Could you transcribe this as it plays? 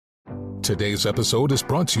Today's episode is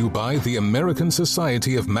brought to you by the American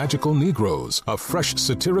Society of Magical Negroes, a fresh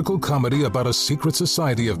satirical comedy about a secret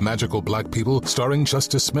society of magical black people starring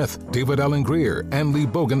Justice Smith, David Alan Grier, Ann Lee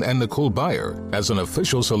Bogan, and Nicole Byer. As an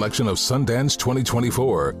official selection of Sundance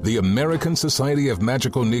 2024, the American Society of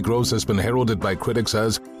Magical Negroes has been heralded by critics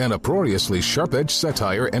as an uproariously sharp-edged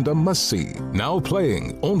satire and a must-see. Now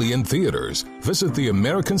playing only in theaters. Visit the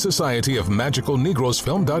American Society of Magical Negroes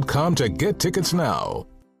Film.com to get tickets now.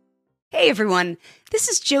 Hey everyone, this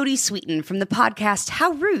is Jodie Sweetin from the podcast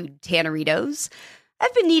How Rude, Tanneritos.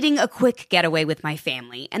 I've been needing a quick getaway with my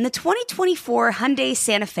family, and the 2024 Hyundai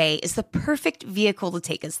Santa Fe is the perfect vehicle to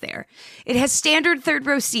take us there. It has standard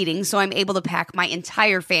third-row seating, so I'm able to pack my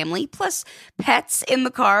entire family, plus pets, in the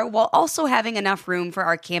car, while also having enough room for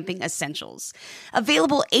our camping essentials.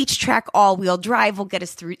 Available H-Track all-wheel drive will get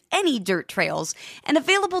us through any dirt trails, and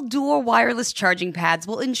available dual wireless charging pads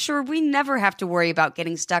will ensure we never have to worry about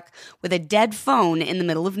getting stuck with a dead phone in the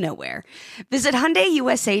middle of nowhere. Visit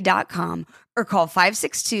HyundaiUSA.com or call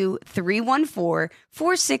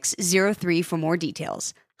 562-314-4603 for more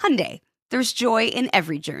details. Hyundai, there's joy in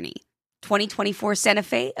every journey. 2024 Santa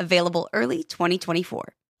Fe, available early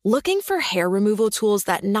 2024. Looking for hair removal tools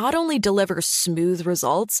that not only deliver smooth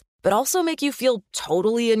results, but also make you feel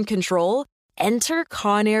totally in control? Enter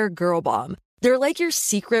Conair Girl Bomb. They're like your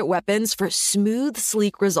secret weapons for smooth,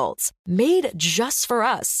 sleek results, made just for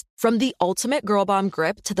us. From the ultimate Girl Bomb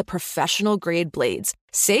grip to the professional grade blades,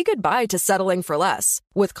 say goodbye to settling for less.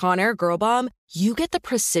 With Conair Girl Bomb, you get the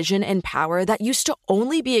precision and power that used to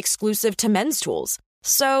only be exclusive to men's tools.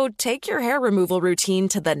 So take your hair removal routine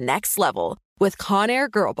to the next level with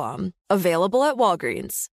Conair Girl Bomb. Available at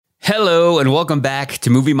Walgreens. Hello and welcome back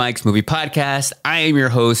to Movie Mike's Movie Podcast. I am your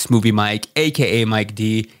host, Movie Mike, aka Mike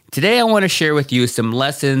D. Today I want to share with you some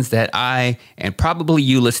lessons that I, and probably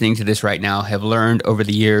you listening to this right now, have learned over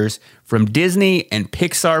the years from Disney and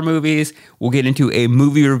Pixar movies. We'll get into a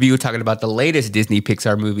movie review talking about the latest Disney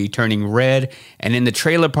Pixar movie, Turning Red. And in the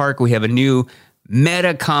trailer park, we have a new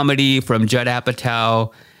meta comedy from Judd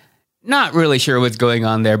Apatow. Not really sure what's going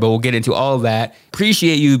on there, but we'll get into all of that.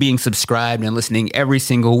 Appreciate you being subscribed and listening every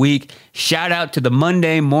single week. Shout out to the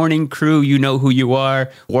Monday morning crew. You know who you are.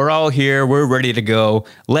 We're all here. We're ready to go.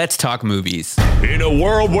 Let's talk movies. In a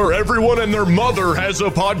world where everyone and their mother has a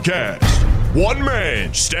podcast, one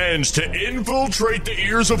man stands to infiltrate the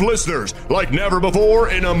ears of listeners like never before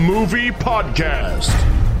in a movie podcast.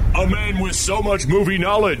 A man with so much movie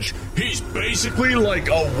knowledge, he's basically like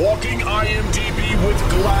a walking IMDb with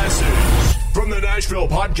glasses. From the Nashville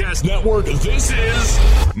Podcast Network, this is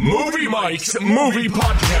Movie Mike's Movie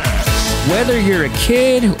Podcast. Whether you're a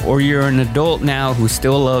kid or you're an adult now who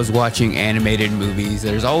still loves watching animated movies,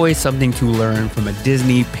 there's always something to learn from a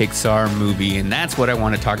Disney Pixar movie, and that's what I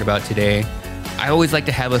want to talk about today. I always like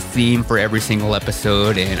to have a theme for every single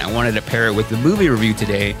episode, and I wanted to pair it with the movie review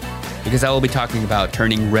today, because I will be talking about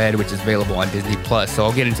Turning Red, which is available on Disney+. So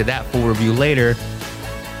I'll get into that full review later.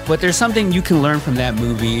 But there's something you can learn from that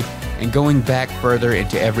movie, and going back further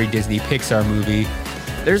into every Disney Pixar movie,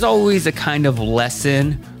 there's always a kind of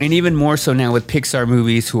lesson, and even more so now with Pixar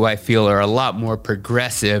movies who I feel are a lot more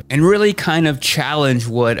progressive and really kind of challenge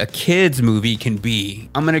what a kid's movie can be.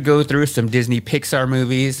 I'm going to go through some Disney Pixar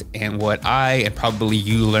movies and what I and probably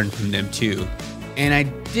you learned from them too. And I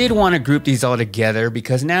did want to group these all together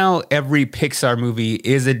because now every Pixar movie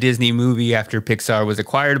is a Disney movie after Pixar was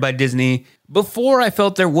acquired by Disney. Before, I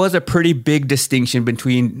felt there was a pretty big distinction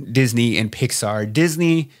between Disney and Pixar.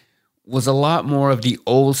 Disney was a lot more of the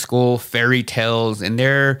old school fairy tales, and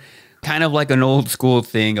they're kind of like an old school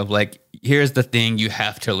thing of like, here's the thing you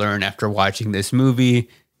have to learn after watching this movie.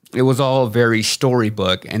 It was all very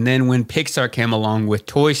storybook. And then when Pixar came along with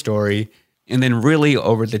Toy Story, and then really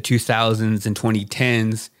over the 2000s and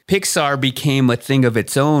 2010s, Pixar became a thing of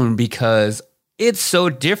its own because it's so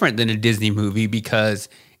different than a Disney movie, because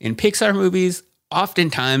in Pixar movies,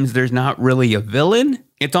 oftentimes there's not really a villain.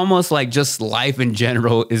 It's almost like just life in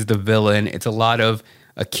general is the villain. It's a lot of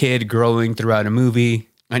a kid growing throughout a movie,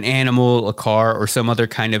 an animal, a car, or some other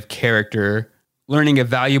kind of character learning a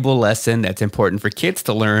valuable lesson that's important for kids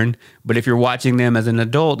to learn. But if you're watching them as an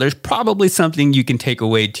adult, there's probably something you can take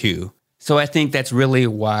away too. So I think that's really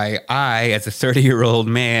why I, as a 30-year-old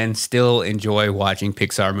man, still enjoy watching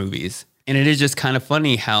Pixar movies. And it is just kind of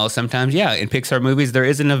funny how sometimes, in Pixar movies, there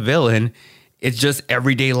isn't a villain. It's just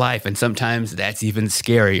everyday life, and sometimes that's even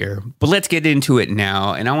scarier. But let's get into it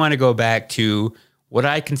now, and I want to go back to what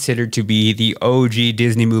I consider to be the OG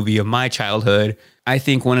Disney movie of my childhood. I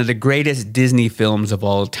think one of the greatest Disney films of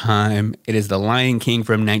all time. It is The Lion King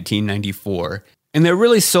from 1994. And there are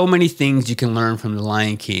really so many things you can learn from The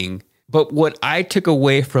Lion King. But what I took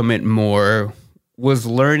away from it more was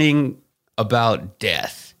learning about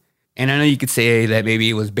death. And I know you could say that maybe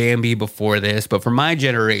it was Bambi before this, but for my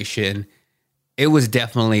generation, it was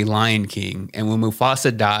definitely Lion King. And when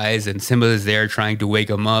Mufasa dies and Simba is there trying to wake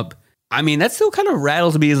him up, I mean, that still kind of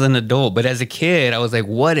rattles me as an adult. But as a kid, I was like,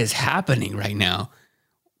 what is happening right now?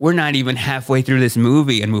 We're not even halfway through this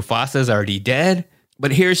movie and Mufasa's already dead.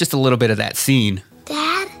 But here's just a little bit of that scene.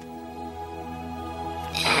 Dad?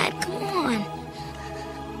 Dad, come on.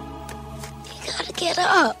 You gotta get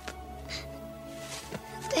up.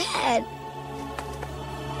 Dad,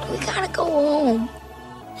 we gotta go home.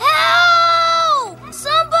 Help!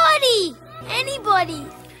 Somebody! Anybody!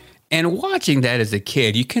 And watching that as a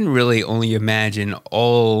kid, you can really only imagine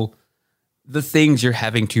all the things you're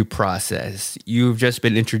having to process. You've just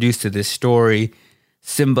been introduced to this story.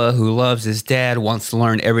 Simba, who loves his dad, wants to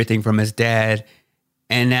learn everything from his dad.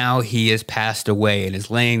 And now he has passed away and is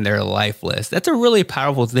laying there lifeless. That's a really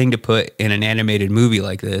powerful thing to put in an animated movie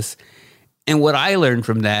like this. And what I learned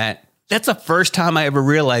from that, that's the first time I ever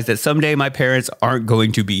realized that someday my parents aren't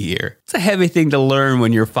going to be here. It's a heavy thing to learn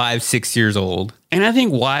when you're 5, 6 years old. And I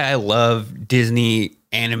think why I love Disney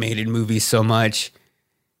animated movies so much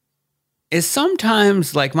is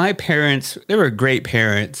sometimes, like, my parents, they were great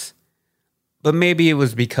parents, but maybe it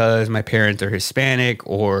was because my parents are Hispanic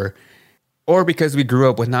or because we grew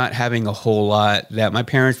up with not having a whole lot, that my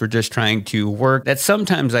parents were just trying to work, that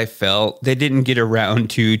sometimes I felt they didn't get around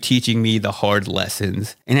to teaching me the hard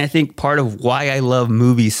lessons. And I think part of why I love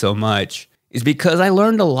movies so much is because I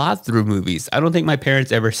learned a lot through movies. I don't think my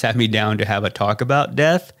parents ever sat me down to have a talk about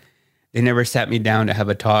death. They never sat me down to have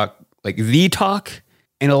a talk, like the talk.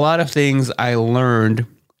 And a lot of things I learned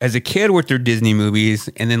as a kid were through Disney movies,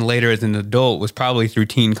 and then later as an adult was probably through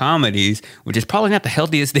teen comedies, which is probably not the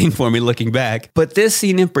healthiest thing for me looking back. But this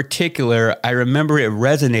scene in particular, I remember it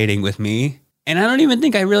resonating with me. And I don't even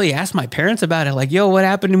think I really asked my parents about it. Like, yo, what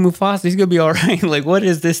happened to Mufasa? He's going to be all right. Like, what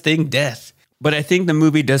is this thing, death? But I think the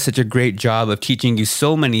movie does such a great job of teaching you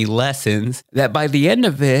so many lessons that by the end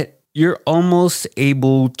of it, you're almost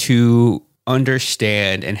able to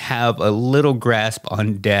understand and have a little grasp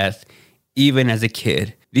on death, even as a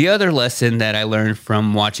kid. The other lesson that I learned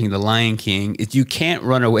from watching The Lion King is you can't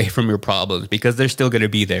run away from your problems because they're still going to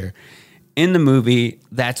be there. In the movie,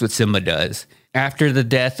 that's what Simba does. After the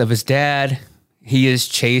death of his dad, he is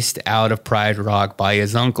chased out of Pride Rock by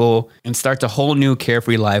his uncle and starts a whole new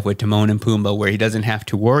carefree life with Timon and Pumbaa where he doesn't have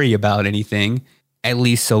to worry about anything, at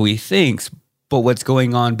least so he thinks. But what's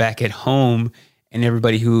going on back at home and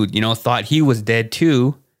everybody who, thought he was dead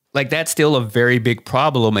too, like, that's still a very big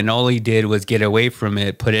problem, and all he did was get away from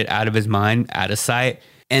it, put it out of his mind, out of sight.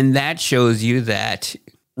 And that shows you that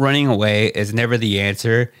running away is never the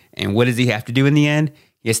answer. And what does he have to do in the end?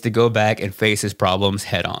 He has to go back and face his problems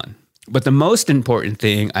head on. But the most important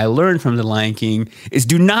thing I learned from The Lion King is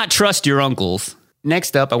do not trust your uncles.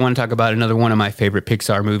 Next up, I want to talk about another one of my favorite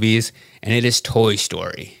Pixar movies, and it is Toy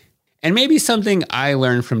Story. And maybe something I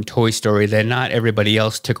learned from Toy Story that not everybody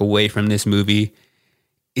else took away from this movie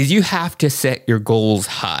is you have to set your goals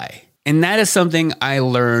high. And that is something I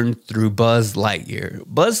learned through Buzz Lightyear.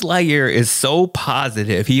 Buzz Lightyear is so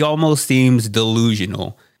positive, he almost seems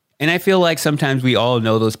delusional. And I feel like sometimes we all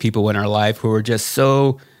know those people in our life who are just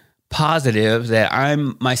so positive that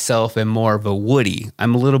I'm myself am more of a Woody.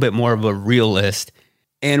 I'm a little bit more of a realist.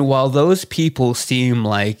 And while those people seem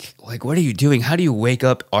like, what are you doing? How do you wake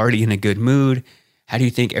up already in a good mood? How do you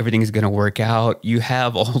think everything's going to work out? You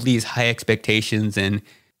have all these high expectations and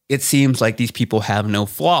it seems like these people have no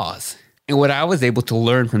flaws. And what I was able to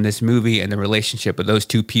learn from this movie and the relationship of those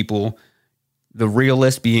two people, the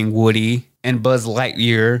realist being Woody and Buzz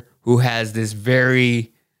Lightyear, who has this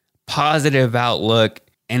very positive outlook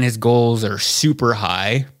and his goals are super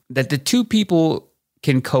high, that the two people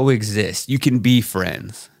can coexist. You can be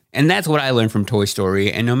friends. And that's what I learned from Toy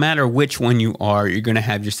Story. And no matter which one you are, you're going to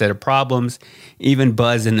have your set of problems. Even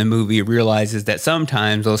Buzz in the movie realizes that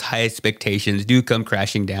sometimes those high expectations do come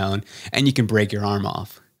crashing down and you can break your arm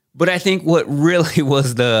off. But I think what really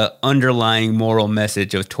was the underlying moral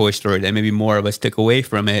message of Toy Story that maybe more of us took away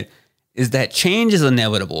from it is that change is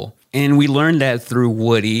inevitable. And we learned that through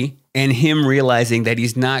Woody and him realizing that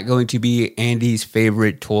he's not going to be Andy's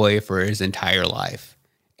favorite toy for his entire life.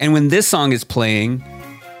 And when this song is playing,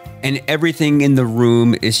 and everything in the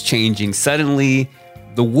room is changing. Suddenly,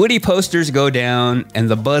 the Woody posters go down and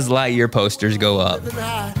the Buzz Lightyear posters go up.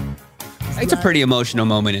 It's a pretty emotional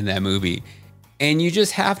moment in that movie. And you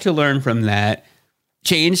just have to learn from that.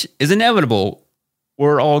 Change is inevitable.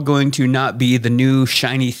 We're all going to not be the new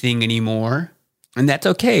shiny thing anymore. And that's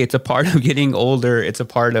okay. It's a part of getting older. It's a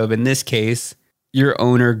part of, in this case, your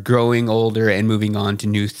owner growing older and moving on to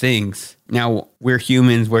new things. Now, we're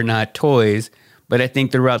humans, we're not toys, but I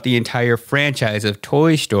think throughout the entire franchise of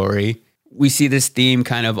Toy Story, we see this theme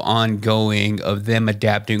kind of ongoing of them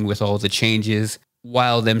adapting with all the changes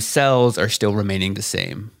while themselves are still remaining the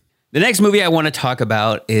same. The next movie I want to talk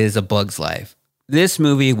about is A Bug's Life. This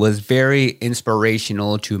movie was very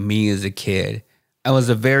inspirational to me as a kid. I was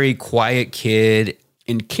a very quiet kid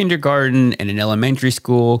in kindergarten and in elementary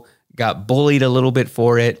school, got bullied a little bit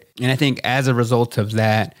for it. And I think as a result of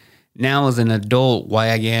that, now as an adult, why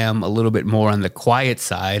I am a little bit more on the quiet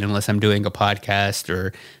side, unless I'm doing a podcast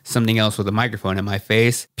or something else with a microphone in my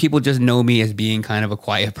face, people just know me as being kind of a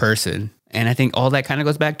quiet person. And I think all that kind of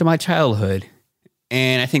goes back to my childhood.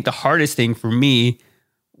 And I think the hardest thing for me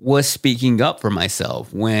was speaking up for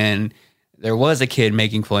myself when there was a kid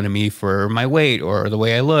making fun of me for my weight or the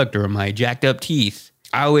way I looked or my jacked up teeth.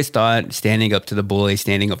 I always thought standing up to the bully,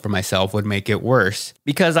 standing up for myself would make it worse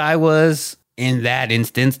because I was, in that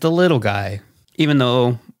instance, the little guy. Even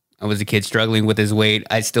though I was a kid struggling with his weight,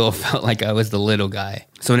 I still felt like I was the little guy.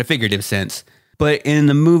 So in a figurative sense. But in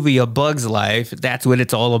the movie A Bug's Life, that's what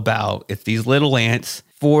it's all about. It's these little ants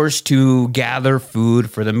forced to gather food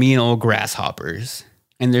for the mean old grasshoppers.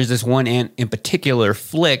 And there's this one ant in particular,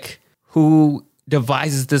 Flick, who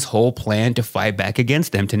devises this whole plan to fight back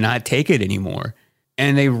against them, to not take it anymore.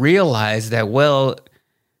 And they realize that, well,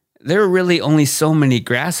 there are really only so many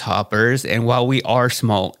grasshoppers, and while we are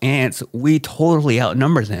small ants, we totally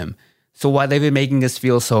outnumber them. So while they've been making us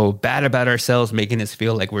feel so bad about ourselves, making us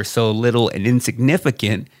feel like we're so little and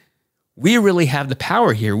insignificant, we really have the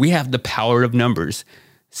power here. We have the power of numbers.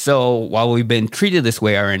 So while we've been treated this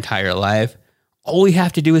way our entire life, all we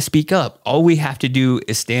have to do is speak up. All we have to do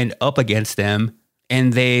is stand up against them,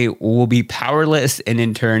 and they will be powerless and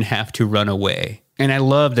in turn have to run away. And I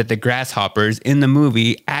love that the grasshoppers in the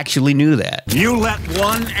movie actually knew that. You let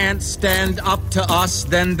one ant stand up to us,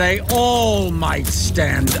 then they all might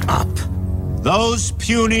stand up. Those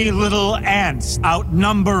puny little ants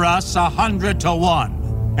outnumber us 100 to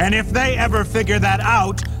 1. And if they ever figure that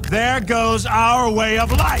out, there goes our way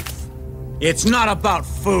of life. It's not about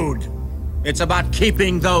food. It's about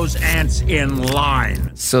keeping those ants in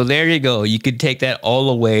line. So there you go. You could take that all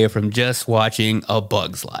away from just watching A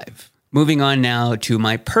Bug's Life. Moving on now to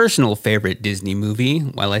my personal favorite Disney movie.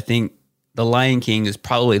 While I think The Lion King is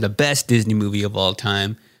probably the best Disney movie of all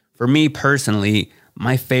time, for me personally,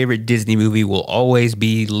 my favorite Disney movie will always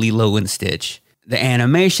be Lilo and Stitch. The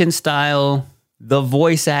animation style, the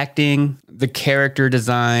voice acting, the character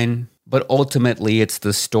design, but ultimately it's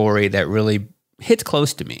the story that really hits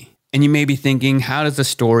close to me. And you may be thinking, how does a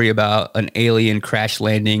story about an alien crash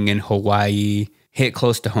landing in Hawaii hit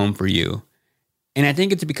close to home for you? And I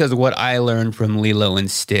think it's because of what I learned from Lilo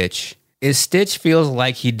and Stitch is Stitch feels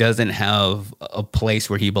like he doesn't have a place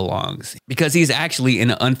where he belongs because he's actually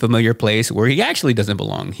in an unfamiliar place where he actually doesn't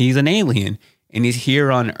belong. He's an alien and he's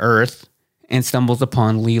here on Earth and stumbles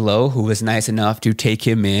upon Lilo, who is nice enough to take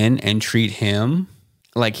him in and treat him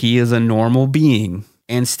like he is a normal being.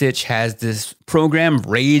 And Stitch has this programmed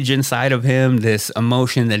rage inside of him, this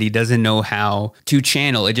emotion that he doesn't know how to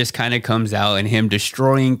channel. It just kind of comes out in him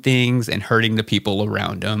destroying things and hurting the people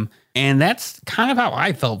around him. And that's kind of how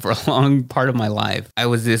I felt for a long part of my life. I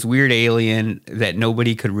was this weird alien that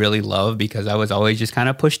nobody could really love because I was always just kind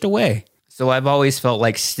of pushed away. So I've always felt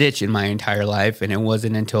like Stitch in my entire life. And it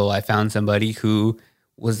wasn't until I found somebody who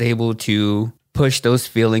was able to push those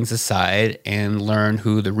feelings aside and learn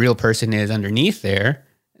who the real person is underneath there,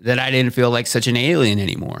 that I didn't feel like such an alien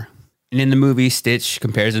anymore. And in the movie, Stitch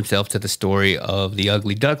compares himself to the story of the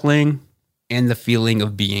ugly duckling and the feeling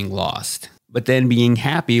of being lost, but then being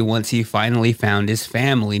happy once he finally found his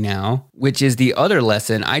family now, which is the other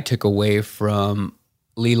lesson I took away from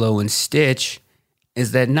Lilo and Stitch,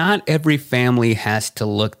 is that not every family has to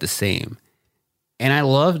look the same. And I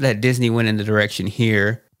love that Disney went in the direction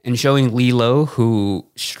here and showing Lilo, who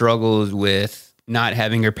struggles with not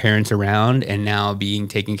having her parents around and now being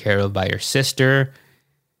taken care of by her sister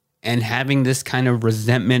and having this kind of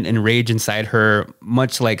resentment and rage inside her,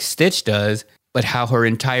 much like Stitch does, but how her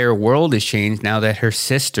entire world has changed now that her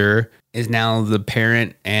sister is now the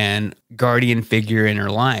parent and guardian figure in her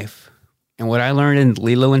life. And what I learned in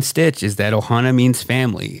Lilo and Stitch is that Ohana means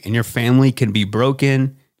family, and your family can be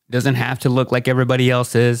broken, doesn't have to look like everybody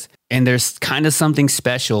else's. And there's kind of something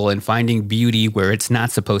special in finding beauty where it's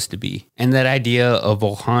not supposed to be. And that idea of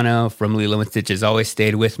Ohana from Lilo and Stitch has always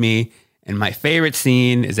stayed with me. And my favorite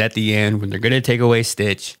scene is at the end when they're going to take away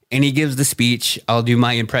Stitch. And he gives the speech. I'll do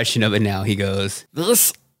my impression of it now. He goes,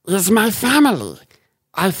 "This is my family.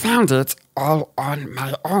 I found it all on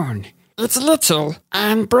my own. It's little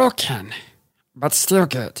and broken, but still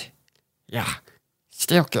good. Yeah,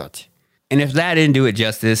 still good. And if that didn't do it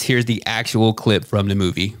justice, here's the actual clip from the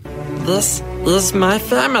movie. This is my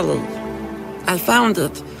family. I found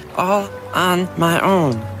it all on my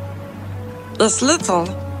own. It's little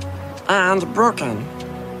and broken,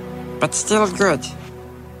 but still good.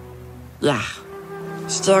 Yeah,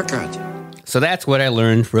 still good. So that's what I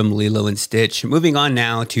learned from Lilo and Stitch. Moving on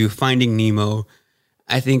now to Finding Nemo.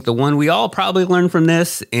 I think the one we all probably learned from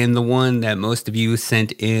this, and the one that most of you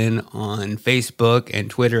sent in on Facebook and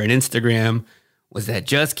Twitter and Instagram, was that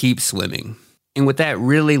just keep swimming. And what that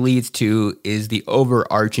really leads to is the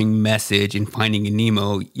overarching message in Finding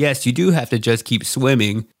Nemo. Yes, you do have to just keep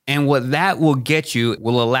swimming. And what that will get you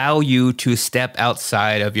will allow you to step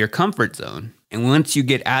outside of your comfort zone. And once you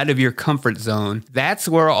get out of your comfort zone, that's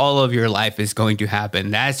where all of your life is going to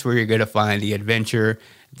happen. That's where you're going to find the adventure.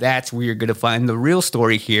 That's where you're going to find the real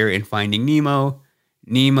story here in Finding Nemo.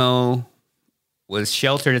 Nemo was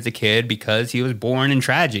sheltered as a kid because he was born in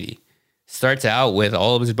tragedy. Starts out with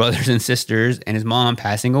all of his brothers and sisters and his mom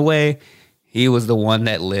passing away. He was the one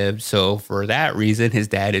that lived. So for that reason, his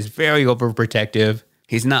dad is very overprotective.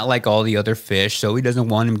 He's not like all the other fish, so he doesn't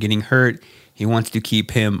want him getting hurt. He wants to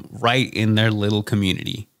keep him right in their little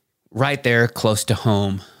community, right there close to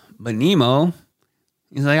home. But Nemo,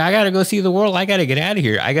 he's like, I got to go see the world. I got to get out of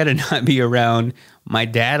here. I got to not be around my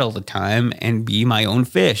dad all the time and be my own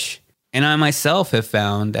fish. And I myself have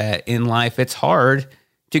found that in life, it's hard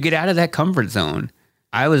to get out of that comfort zone.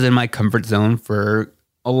 I was in my comfort zone for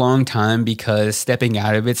a long time because stepping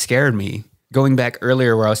out of it scared me. Going back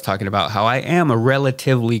earlier where I was talking about how I am a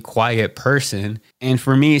relatively quiet person. And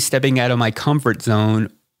for me, stepping out of my comfort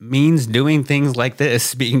zone means doing things like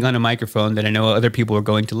this, being on a microphone that I know other people are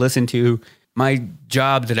going to listen to. My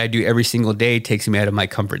job that I do every single day takes me out of my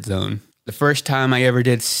comfort zone. The first time I ever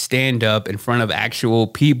did stand up in front of actual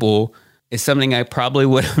people is something I probably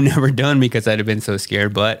would have never done because I'd have been so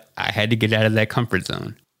scared, but I had to get out of that comfort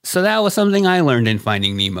zone. So that was something I learned in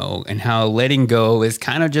Finding Nemo, and how letting go is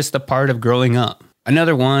kind of just a part of growing up.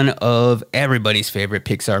 Another one of everybody's favorite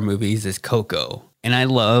Pixar movies is Coco. And I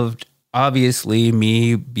loved, obviously,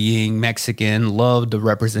 me being Mexican, loved the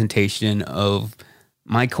representation of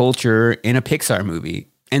my culture in a Pixar movie.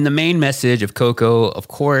 And the main message of Coco, of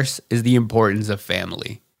course, is the importance of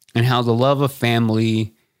family and how the love of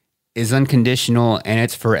family is unconditional and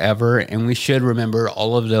it's forever. And we should remember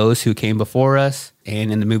all of those who came before us.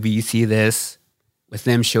 And in the movie, you see this with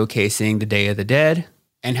them showcasing the Day of the Dead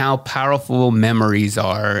and how powerful memories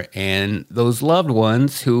are. And those loved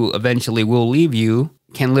ones who eventually will leave you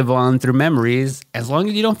can live on through memories as long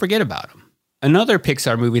as you don't forget about them. Another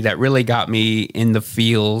Pixar movie that really got me in the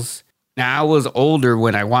feels. Now, I was older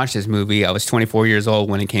when I watched this movie. I was 24 years old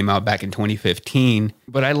when it came out back in 2015.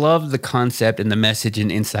 But I love the concept and the message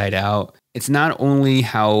in Inside Out. It's not only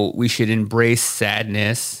how we should embrace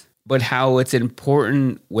sadness, but how it's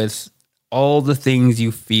important with all the things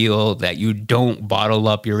you feel that you don't bottle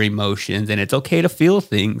up your emotions. And it's okay to feel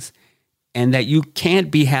things. And that you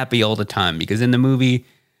can't be happy all the time. Because in the movie,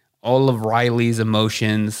 all of Riley's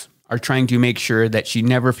emotions are trying to make sure that she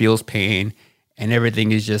never feels pain and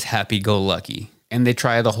everything is just happy-go-lucky. And they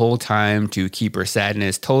try the whole time to keep her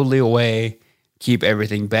sadness totally away, keep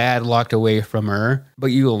everything bad locked away from her. But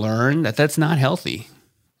you'll learn that that's not healthy.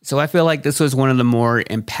 So I feel like this was one of the more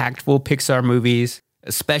impactful Pixar movies,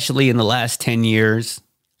 especially in the last 10 years.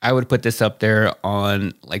 I would put this up there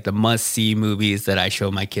on like the must-see movies that I show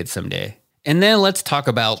my kids someday. And then let's talk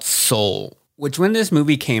about Soul, which when this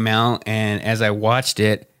movie came out and as I watched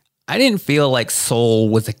it, I didn't feel like Soul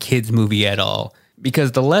was a kid's movie at all,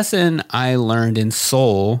 because the lesson I learned in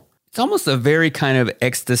Soul, it's almost a very kind of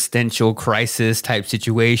existential crisis type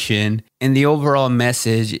situation. And the overall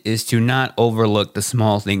message is to not overlook the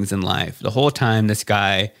small things in life. The whole time this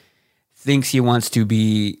guy thinks he wants to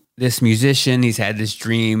be this musician. He's had this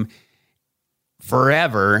dream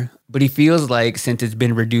forever, but he feels like since it's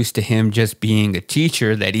been reduced to him just being a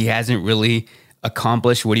teacher, that he hasn't really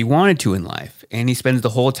accomplished what he wanted to in life. And he spends the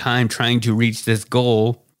whole time trying to reach this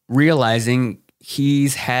goal, realizing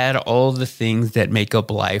he's had all the things that make up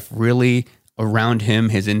life really around him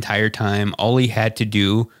his entire time. All he had to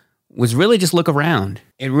do was really just look around.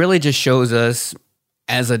 It really just shows us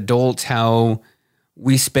as adults how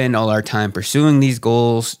we spend all our time pursuing these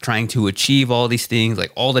goals, trying to achieve all these things,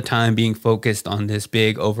 like all the time being focused on this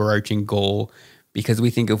big overarching goal, because we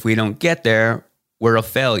think if we don't get there, we're a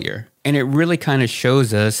failure. And it really kind of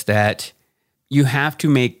shows us that you have to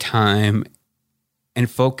make time and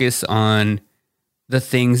focus on the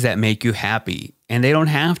things that make you happy. And they don't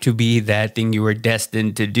have to be that thing you were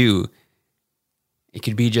destined to do. It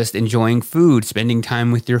could be just enjoying food, spending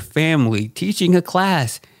time with your family, teaching a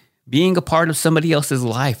class, being a part of somebody else's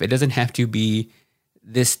life. It doesn't have to be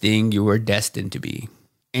this thing you were destined to be.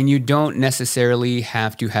 And you don't necessarily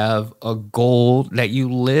have to have a goal that you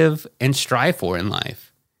live and strive for in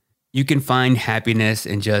life. You can find happiness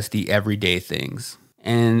in just the everyday things.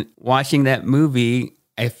 And watching that movie,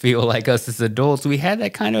 I feel like us as adults, we had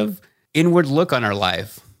that kind of inward look on our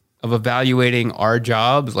life of evaluating our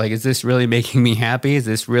jobs. Like, is this really making me happy? Is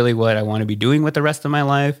this really what I want to be doing with the rest of my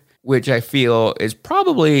life? Which I feel is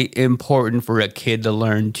probably important for a kid to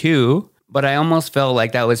learn too. But I almost felt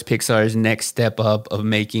like that was Pixar's next step up of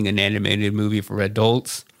making an animated movie for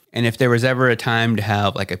adults. And if there was ever a time to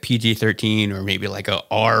have like a PG-13 or maybe like a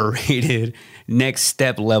R-rated next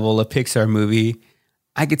step level of Pixar movie,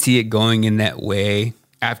 I could see it going in that way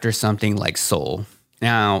after something like Soul.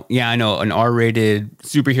 Now, yeah, I know an R-rated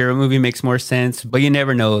superhero movie makes more sense, but you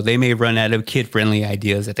never know. They may run out of kid-friendly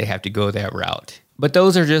ideas that they have to go that route. But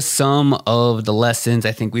those are just some of the lessons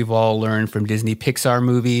I think we've all learned from Disney Pixar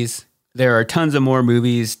movies. There are tons of more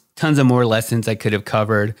movies, tons of more lessons I could have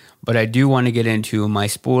covered, but I do want to get into my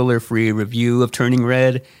spoiler-free review of Turning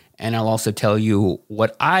Red, and I'll also tell you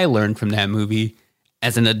what I learned from that movie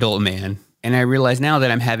as an adult man. And I realize now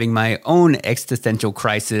that I'm having my own existential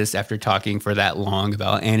crisis after talking for that long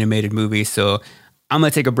about animated movies, so I'm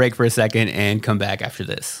going to take a break for a second and come back after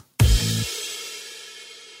this.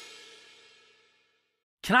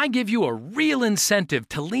 Can I give you a real incentive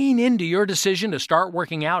to lean into your decision to start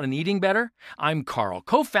working out and eating better? I'm Carl,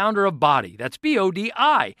 co-founder of BODi. That's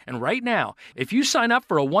B-O-D-I. And right now, if you sign up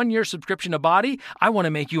for a 1-year subscription to BODi, I want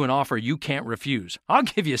to make you an offer you can't refuse. I'll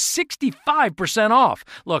give you 65% off.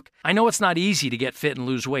 Look, I know it's not easy to get fit and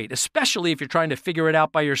lose weight, especially if you're trying to figure it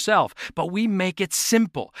out by yourself, but we make it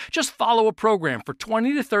simple. Just follow a program for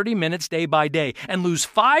 20 to 30 minutes day by day and lose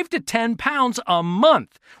 5 to 10 pounds a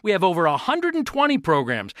month. We have over 120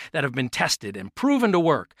 programs that have been tested and proven to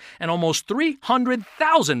work, and almost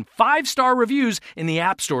 300,000 5-star reviews in the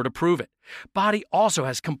App Store to prove it. BODi also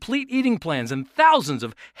has complete eating plans and thousands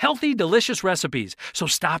of healthy, delicious recipes. So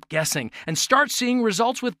stop guessing and start seeing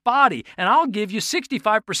results with BODi, and I'll give you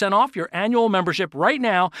 65% off your annual membership right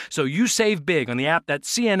now, so you save big on the app that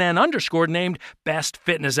CNN_ named Best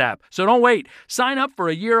Fitness App. So don't wait. Sign up for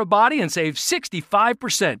a year of BODi and save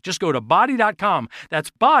 65%. Just go to BODi.com.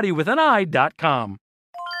 That's BODi with an I.com.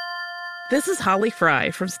 This is Holly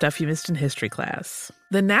Fry from Stuff You Missed in History class.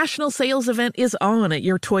 The national sales event is on at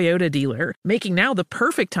your Toyota dealer, making now the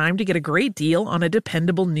perfect time to get a great deal on a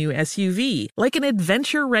dependable new SUV, like an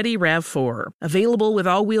adventure-ready RAV4. Available with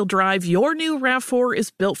all-wheel drive, your new RAV4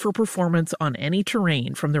 is built for performance on any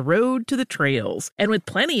terrain, from the road to the trails. And with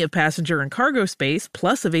plenty of passenger and cargo space,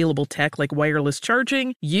 plus available tech like wireless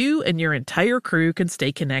charging, you and your entire crew can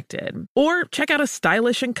stay connected. Or check out a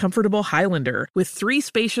stylish and comfortable Highlander with 3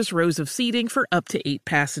 spacious rows of seating for up to 8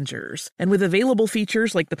 passengers. And with available features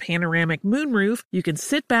like the panoramic moonroof, you can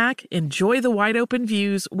sit back, enjoy the wide open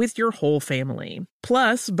views with your whole family.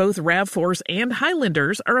 Plus, both RAV4s and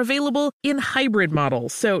Highlanders are available in hybrid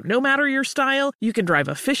models, so no matter your style, you can drive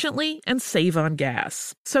efficiently and save on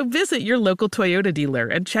gas. So visit your local Toyota dealer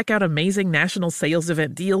and check out amazing national sales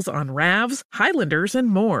event deals on RAVs, Highlanders, and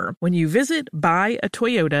more when you visit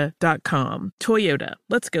buyatoyota.com. Toyota,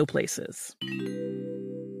 let's go places.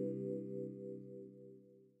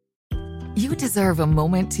 You deserve a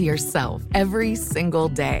moment to yourself every single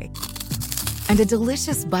day. And a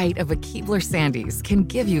delicious bite of a Keebler Sandies can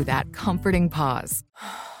give you that comforting pause.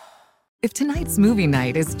 If tonight's movie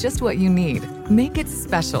night is just what you need, make it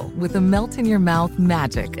special with the melt-in-your-mouth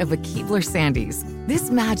magic of a Keebler Sandies. This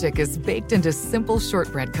magic is baked into simple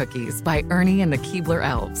shortbread cookies by Ernie and the Keebler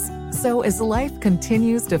Elves. So as life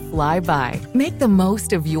continues to fly by, make the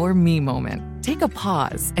most of your me moment. Take a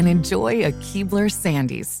pause and enjoy a Keebler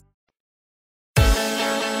Sandies.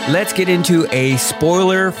 Let's get into a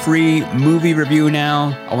spoiler-free movie review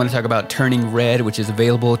now. I want to talk about Turning Red, which is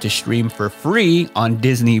available to stream for free on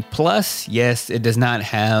Disney+. Yes, it does not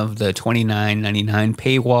have the $29.99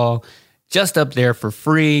 paywall, just up there for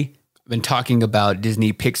free. I've been talking about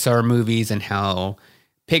Disney Pixar movies and how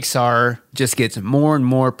Pixar just gets more and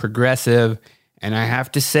more progressive. And I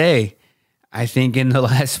have to say, I think in the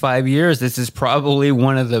last 5 years, this is probably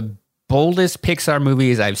one of the boldest Pixar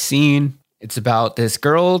movies I've seen. It's about this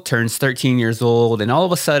girl turns 13 years old, and all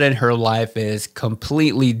of a sudden her life is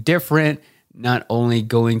completely different, not only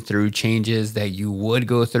going through changes that you would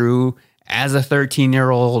go through as a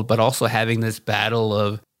 13-year-old, but also having this battle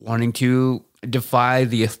of wanting to defy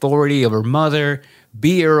the authority of her mother,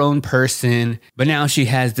 be her own person. But now she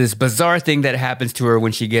has this bizarre thing that happens to her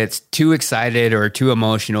when she gets too excited or too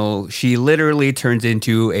emotional. She literally turns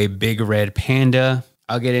into a big red panda.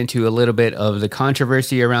 I'll get into a little bit of the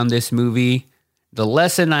controversy around this movie, the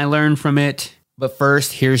lesson I learned from it. But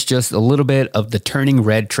first, here's just a little bit of the Turning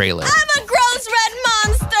Red trailer. I'm a gross red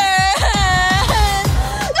monster!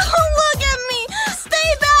 Don't look at me!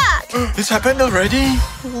 Stay back! It's happened already?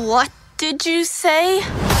 What did you say?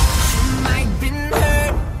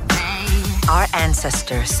 Our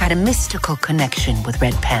ancestors had a mystical connection with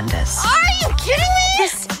red pandas. Are you kidding me?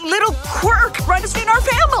 This little quirk runs in our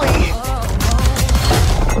family.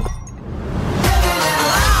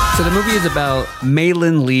 So the movie is about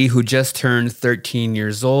Maylin Lee, who just turned 13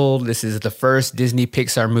 years old. This is the first Disney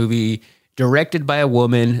Pixar movie directed by a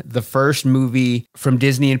woman, the first movie from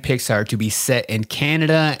Disney and Pixar to be set in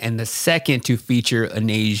Canada, and the second to feature an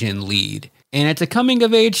Asian lead. And it's a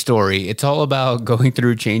coming-of-age story. It's all about going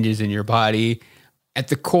through changes in your body. At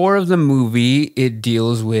the core of the movie, it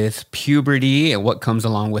deals with puberty and what comes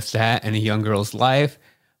along with that in a young girl's life.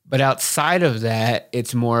 But outside of that,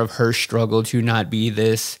 it's more of her struggle to not be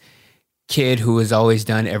this kid who has always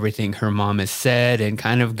done everything her mom has said and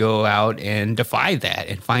kind of go out and defy that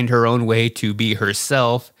and find her own way to be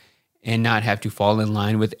herself and not have to fall in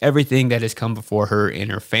line with everything that has come before her in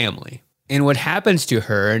her family. And what happens to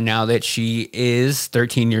her now that she is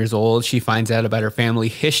 13 years old, she finds out about her family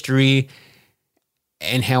history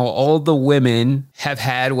and how all the women have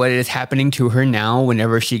had what is happening to her now.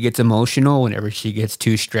 Whenever she gets emotional, whenever she gets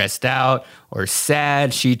too stressed out or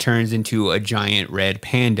sad, she turns into a giant red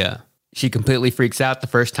panda. She completely freaks out the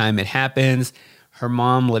first time it happens. Her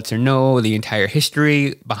mom lets her know the entire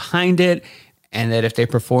history behind it and that if they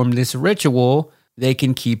perform this ritual, they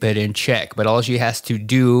can keep it in check. But all she has to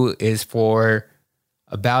do is for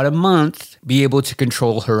about a month be able to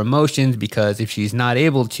control her emotions, because if she's not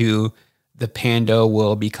able to, the panda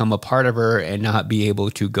will become a part of her and not be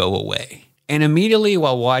able to go away. And immediately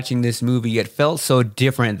while watching this movie, it felt so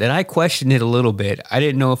different that I questioned it a little bit. I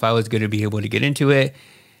didn't know if I was going to be able to get into it.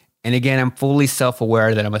 And again, I'm fully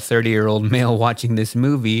self-aware that I'm a 30-year-old male watching this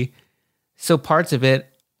movie. So parts of it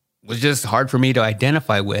was just hard for me to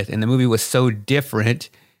identify with. And the movie was so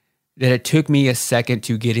different that it took me a second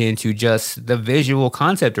to get into just the visual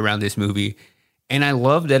concept around this movie. And I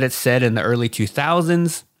love that it's set in the early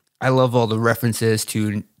 2000s. I love all the references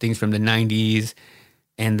to things from the 90s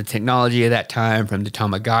and the technology of that time, from the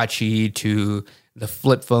Tamagotchi to the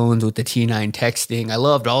flip phones with the T9 texting. I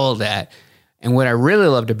loved all of that. And what I really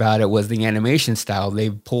loved about it was the animation style.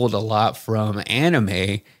 They pulled a lot from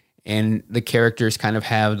anime, and the characters kind of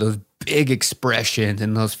have those big expressions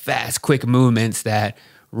and those fast, quick movements that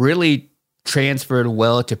really transferred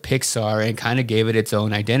well to Pixar and kind of gave it its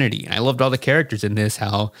own identity. And I loved all the characters in this,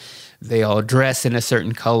 how they all dress in a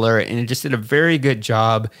certain color, and it just did a very good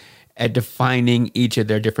job at defining each of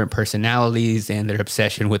their different personalities and their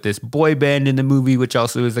obsession with this boy band in the movie, which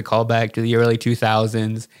also is a callback to the early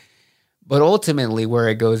 2000s. But ultimately, where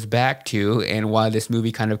it goes back to, and why this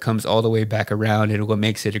movie kind of comes all the way back around and what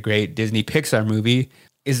makes it a great Disney Pixar movie,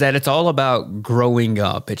 is that it's all about growing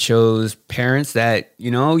up. It shows parents that,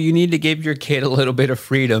 you need to give your kid a little bit of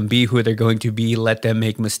freedom, be who they're going to be, let them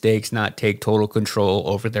make mistakes, not take total control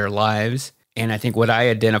over their lives. And I think what I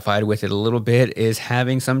identified with it a little bit is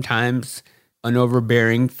having sometimes an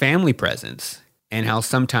overbearing family presence and how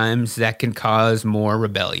sometimes that can cause more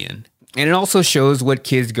rebellion. And it also shows what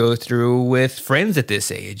kids go through with friends at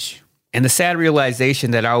this age. And the sad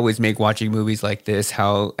realization that I always make watching movies like this,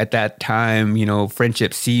 how at that time,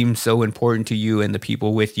 friendship seems so important to you and the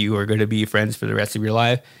people with you are going to be friends for the rest of your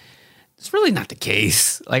life. It's really not the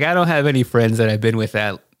case. Like, I don't have any friends that I've been with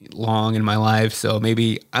that long in my life, so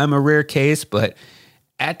maybe I'm a rare case, but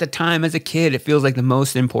at the time as a kid, it feels like the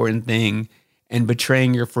most important thing. And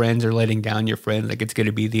betraying your friends or letting down your friends, like it's going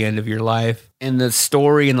to be the end of your life. And the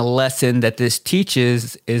story and the lesson that this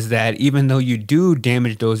teaches is that even though you do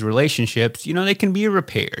damage those relationships, they can be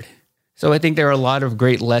repaired. So I think there are a lot of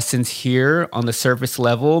great lessons here on the surface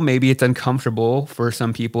level. Maybe it's uncomfortable for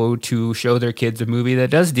some people to show their kids a movie that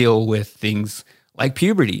does deal with things like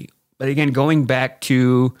puberty. But again, going back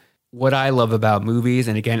to what I love about movies,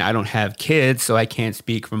 and again, I don't have kids, so I can't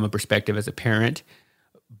speak from a perspective as a parent,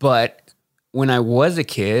 but when I was a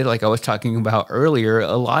kid, like I was talking about earlier,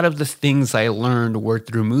 a lot of the things I learned were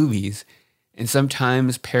through movies. And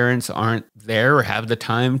sometimes parents aren't there or have the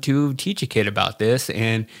time to teach a kid about this.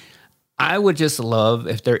 And I would just love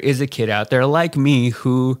if there is a kid out there like me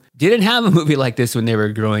who didn't have a movie like this when they were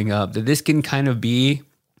growing up, that this can kind of be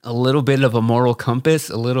a little bit of a moral compass,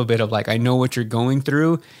 a little bit of like, I know what you're going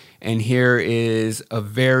through. And here is a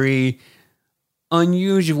very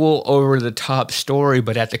unusual, over-the-top story,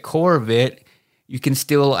 but at the core of it, you can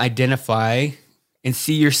still identify and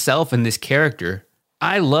see yourself in this character.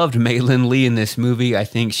 I loved Maylin Lee in this movie. I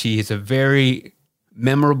think she is a very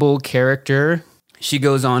memorable character. She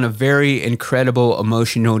goes on a very incredible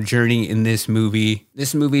emotional journey in this movie.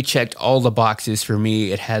 This movie checked all the boxes for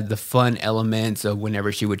me. It had the fun elements of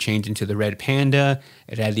whenever she would change into the red panda.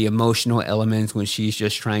 It had the emotional elements when she's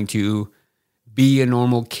just trying to be a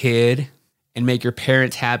normal kid and make her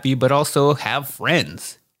parents happy, but also have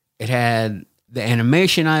friends. It had the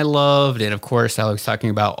animation I loved, and of course, I was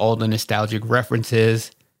talking about all the nostalgic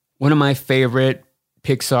references. One of my favorite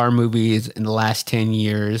Pixar movies in the last 10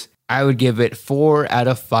 years. I would give it 4 out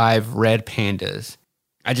of 5 red pandas.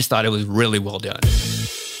 I just thought it was really well done.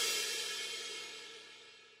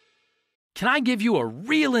 Can I give you a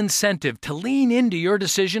real incentive to lean into your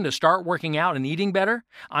decision to start working out and eating better?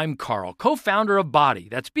 I'm Carl, co-founder of Body.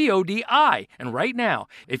 That's BODI. And right now,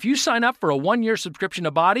 if you sign up for a 1-year subscription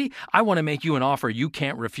to Body, I want to make you an offer you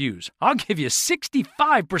can't refuse. I'll give you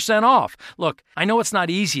 65% off. Look, I know it's not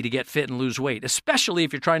easy to get fit and lose weight, especially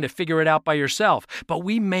if you're trying to figure it out by yourself, but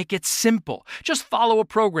we make it simple. Just follow a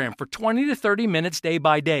program for 20 to 30 minutes day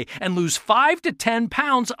by day and lose 5 to 10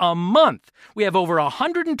 pounds a month. We have over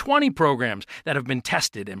 120 programs that have been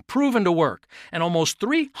tested and proven to work, and almost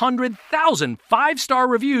 300,000 5-star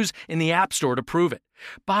reviews in the App Store to prove it.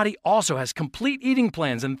 Body also has complete eating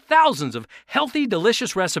plans and thousands of healthy,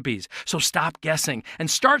 delicious recipes. So stop guessing and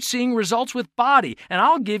start seeing results with Body, and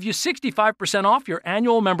I'll give you 65% off your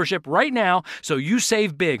annual membership right now, so you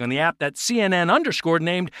save big on the app that CNN_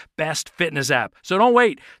 named Best Fitness App. So don't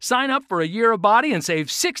wait. Sign up for a year of Body and save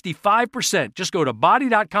 65%. Just go to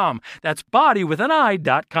body.com. That's body with an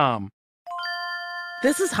I.com.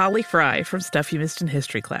 This is Holly Fry from Stuff You Missed in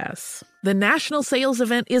History Class. The national sales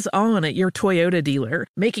event is on at your Toyota dealer,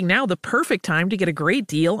 making now the perfect time to get a great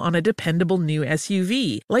deal on a dependable new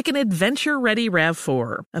SUV, like an adventure-ready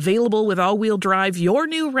RAV4. Available with all-wheel drive, your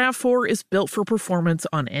new RAV4 is built for performance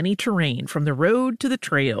on any terrain, from the road to the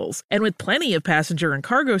trails. And with plenty of passenger and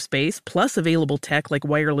cargo space, plus available tech like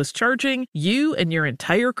wireless charging, you and your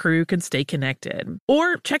entire crew can stay connected.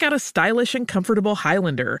 Or check out a stylish and comfortable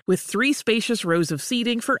Highlander with 3 spacious rows of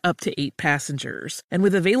seating for up to 8 passengers. And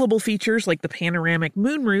with available features like the panoramic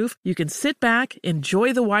moonroof, you can sit back,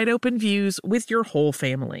 enjoy the wide open views with your whole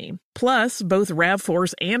family. Plus, both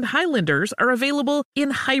RAV4s and Highlanders are available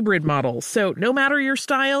in hybrid models, so no matter your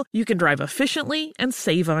style, you can drive efficiently and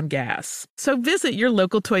save on gas. So visit your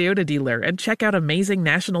local Toyota dealer and check out amazing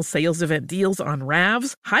national sales event deals on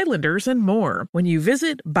RAVs, Highlanders, and more when you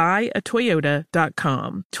visit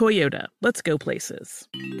buyatoyota.com. Toyota, let's go places.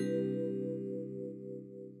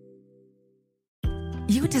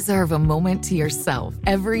 You deserve a moment to yourself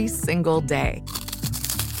every single day.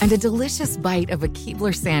 And a delicious bite of a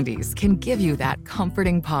Keebler Sandies can give you that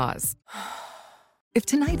comforting pause. If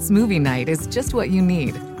tonight's movie night is just what you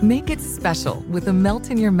need, make it special with the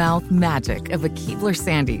melt-in-your-mouth magic of a Keebler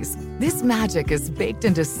Sandies. This magic is baked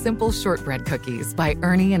into simple shortbread cookies by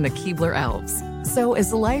Ernie and the Keebler Elves. So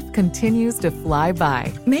as life continues to fly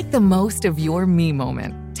by, make the most of your me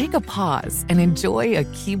moment. Take a pause and enjoy a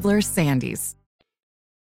Keebler Sandies.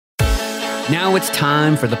 Now it's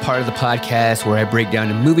time for the part of the podcast where I break down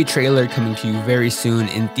a movie trailer coming to you very soon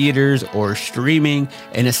in theaters or streaming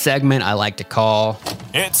in a segment I like to call...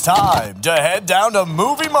 It's time to head down to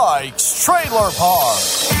Movie Mike's Trailer Park.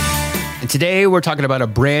 And today we're talking about a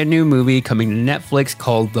brand new movie coming to Netflix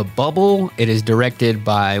called The Bubble. It is directed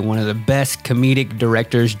by one of the best comedic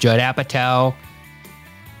directors, Judd Apatow.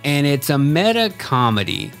 And it's a meta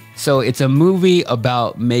comedy. So it's a movie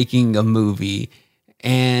about making a movie.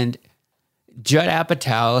 And Judd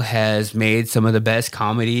Apatow has made some of the best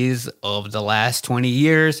comedies of the last 20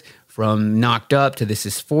 years, from Knocked Up to This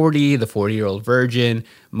Is 40, The 40-Year-Old Virgin.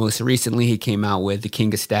 Most recently, he came out with The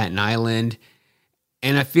King of Staten Island.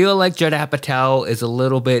 And I feel like Judd Apatow is a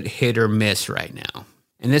little bit hit or miss right now.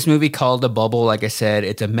 In this movie called The Bubble, like I said,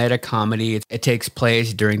 it's a meta comedy. It takes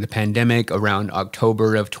place during the pandemic around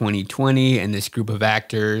October of 2020, and this group of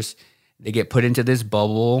actors, they get put into this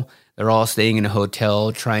bubble. They're all staying in a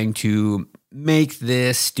hotel trying to make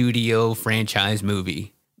this studio franchise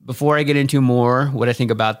movie. Before I get into more what I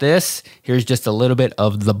think about this, here's just a little bit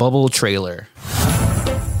of The Bubble trailer.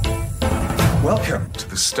 Welcome to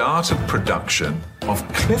the start of production of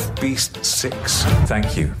Cliff Beast 6.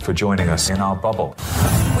 Thank you for joining us in our bubble.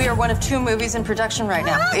 We are one of 2 movies in production right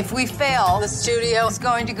now. If we fail, the studio is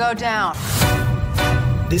going to go down.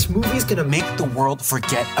 This movie is going to make the world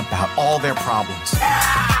forget about all their problems.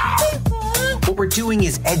 What we're doing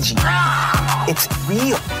is edgy. It's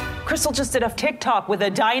real. Crystal just did a TikTok with a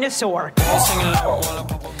dinosaur.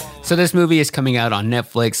 So this movie is coming out on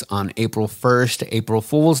Netflix on April 1st, April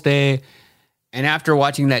Fool's Day. And after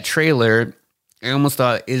watching that trailer, I almost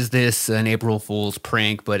thought, is this an April Fool's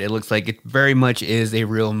prank? But it looks like it very much is a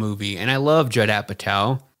real movie. And I love Judd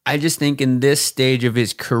Apatow. I just think in this stage of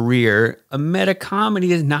his career, a meta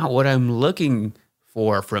comedy is not what I'm looking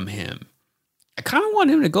for from him. I kind of want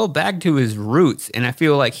him to go back to his roots. And I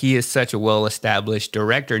feel like he is such a well-established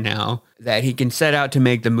director now that he can set out to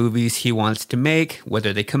make the movies he wants to make,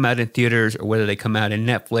 whether they come out in theaters or whether they come out in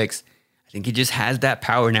Netflix. I think he just has that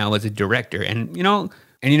power now as a director. And,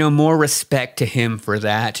 more respect to him for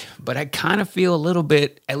that. But I kind of feel a little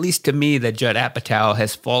bit, at least to me, that Judd Apatow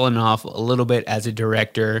has fallen off a little bit as a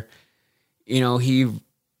director. He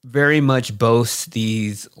very much boasts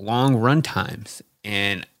these long run times.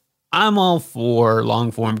 And I'm all for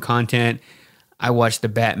long form content. I watched The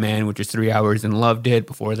Batman, which was 3 hours, and loved it.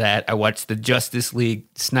 Before that, I watched the Justice League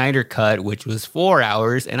Snyder Cut, which was 4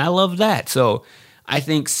 hours, and I love that. So I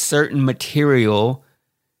think certain material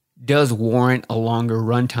does warrant a longer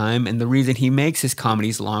runtime. And the reason he makes his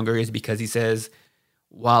comedies longer is because he says,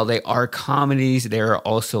 while they are comedies, there are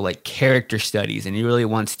also like character studies, and he really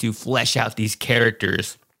wants to flesh out these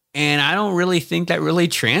characters. And I don't really think that really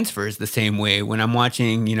transfers the same way when I'm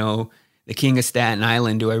watching, The King of Staten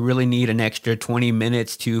Island. Do I really need an extra 20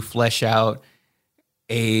 minutes to flesh out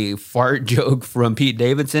a fart joke from Pete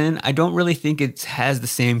Davidson? I don't really think it has the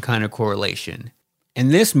same kind of correlation.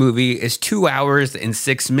 And this movie is 2 hours and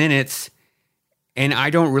 6 minutes, and I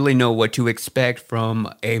don't really know what to expect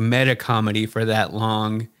from a meta comedy for that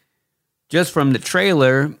long. Just from the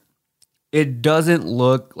trailer, it doesn't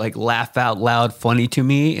look like laugh out loud funny to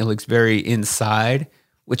me. It looks very inside,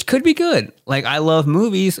 which could be good. Like, I love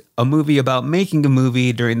movies. A movie about making a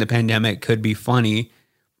movie during the pandemic could be funny,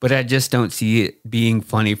 but I just don't see it being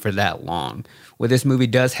funny for that long. What this movie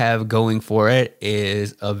does have going for it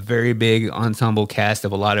is a very big ensemble cast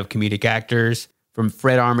of a lot of comedic actors, from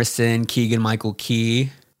Fred Armisen, Keegan-Michael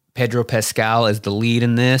Key, Pedro Pascal is the lead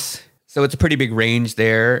in this. So it's a pretty big range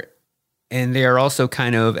there. And they are also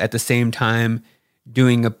kind of at the same time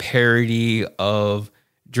doing a parody of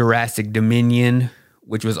Jurassic Dominion,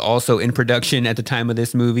 which was also in production at the time of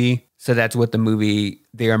this movie. So that's what the movie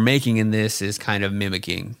they are making in this is kind of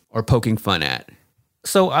mimicking or poking fun at.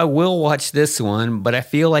 So I will watch this one, but I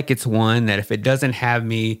feel like it's one that if it doesn't have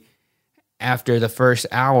me after the first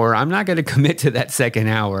hour, I'm not going to commit to that second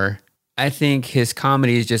hour. I think his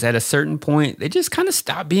comedies just at a certain point, they just kind of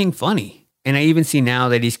stop being funny. And I even see now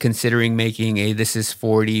that he's considering making a This Is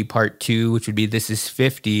 40 Part 2, which would be This Is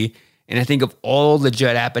 50. And I think of all the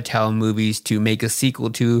Judd Apatow movies to make a sequel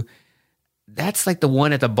to, that's like the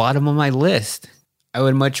one at the bottom of my list. I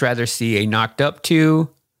would much rather see a Knocked Up 2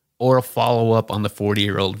 or a follow-up on The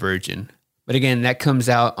 40-Year-Old Virgin. But again, that comes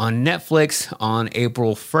out on Netflix on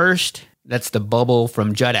April 1st. That's The Bubble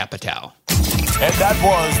from Judd Apatow. And that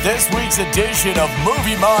was this week's edition of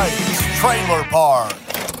Movie Minds Trailer Park.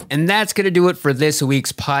 And that's going to do it for this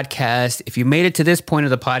week's podcast. If you made it to this point of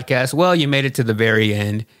the podcast, well, you made it to the very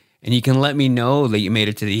end. And you can let me know that you made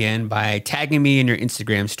it to the end by tagging me in your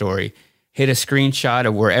Instagram story. Hit a screenshot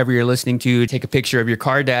of wherever you're listening to, take a picture of your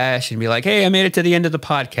car dash and be like, hey, I made it to the end of the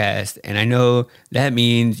podcast. And I know that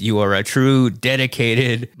means you are a true,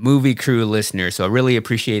 dedicated movie crew listener. So I really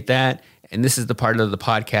appreciate that. And this is the part of the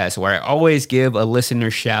podcast where I always give a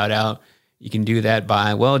listener shout out. You can do that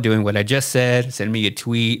by, doing what I just said. Send me a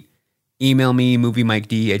tweet, email me,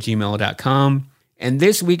 moviemiked@gmail.com. And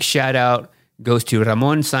this week's shout out goes to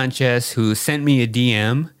Ramon Sanchez, who sent me a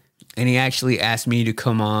DM. And he actually asked me to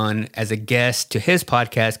come on as a guest to his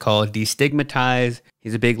podcast called Destigmatize.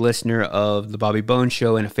 He's a big listener of The Bobby Bones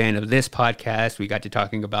Show and a fan of this podcast. We got to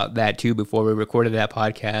talking about that too before we recorded that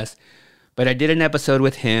podcast. But I did an episode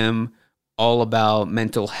with him all about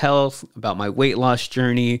mental health, about my weight loss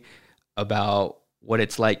journey, about what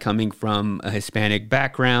it's like coming from a Hispanic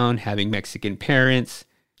background, having Mexican parents.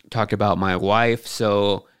 Talked about my wife.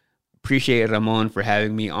 So appreciate Ramon for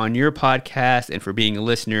having me on your podcast and for being a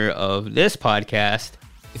listener of this podcast.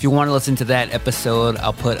 If you want to listen to that episode,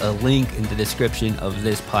 I'll put a link in the description of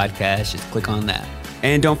this podcast. Just click on that.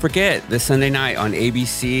 And don't forget, this Sunday night on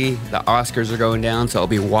ABC, the Oscars are going down, so I'll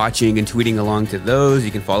be watching and tweeting along to those. You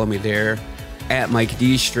can follow me there at Mike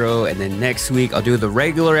Distro. And then next week, I'll do the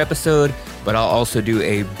regular episode, but I'll also do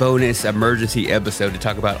a bonus emergency episode to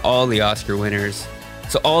talk about all the Oscar winners.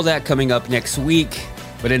 So all that coming up next week.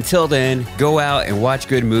 But until then, go out and watch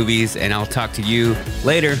good movies, and I'll talk to you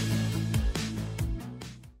later.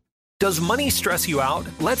 Does money stress you out?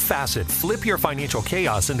 Let Facet flip your financial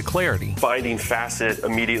chaos into clarity. Finding Facet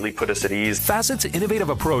immediately put us at ease. Facet's innovative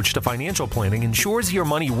approach to financial planning ensures your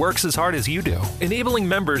money works as hard as you do, enabling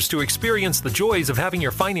members to experience the joys of having your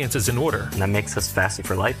finances in order. And that makes us Facet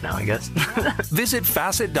for life now, I guess. Visit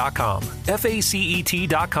Facet.com,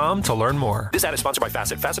 FACET.com to learn more. This ad is sponsored by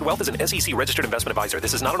Facet. Facet Wealth is an SEC registered investment advisor.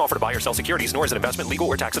 This is not an offer to buy or sell securities, nor is it investment, legal,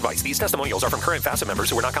 or tax advice. These testimonials are from current Facet members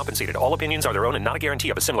who are not compensated. All opinions are their own and not a guarantee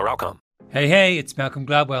of a similar outcome. Hey, it's Malcolm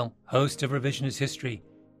Gladwell, host of Revisionist History.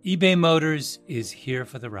 eBay Motors is here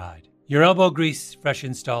for the ride. Your elbow grease, fresh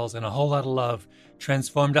installs, and a whole lot of love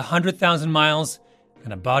transformed 100,000 miles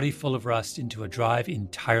and a body full of rust into a drive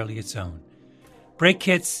entirely its own. Brake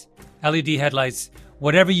kits, LED headlights,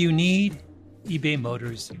 whatever you need, eBay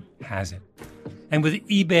Motors has it. And with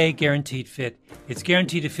eBay Guaranteed Fit, it's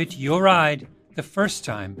guaranteed to fit your ride the first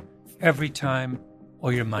time, every time,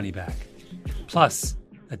 or your money back. Plus,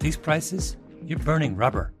 at these prices, you're burning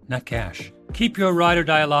rubber, not cash. Keep your ride or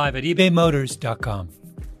die alive at ebaymotors.com.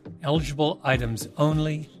 Eligible items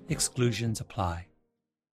only. Exclusions apply.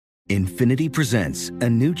 Infiniti presents a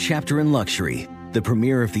new chapter in luxury. The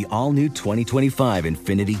premiere of the all-new 2025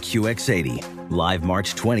 Infiniti QX80. Live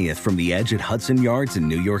March 20th from the Edge at Hudson Yards in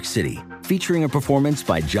New York City. Featuring a performance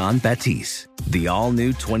by John Batiste. The all-new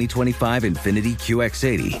 2025 Infiniti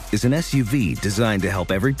QX80 is an SUV designed to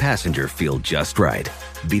help every passenger feel just right.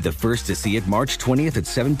 Be the first to see it March 20th at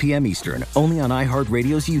 7 p.m. Eastern, only on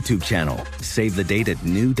iHeartRadio's YouTube channel. Save the date at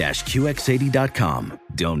new-QX80.com.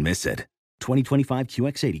 Don't miss it. 2025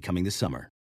 QX80 coming this summer.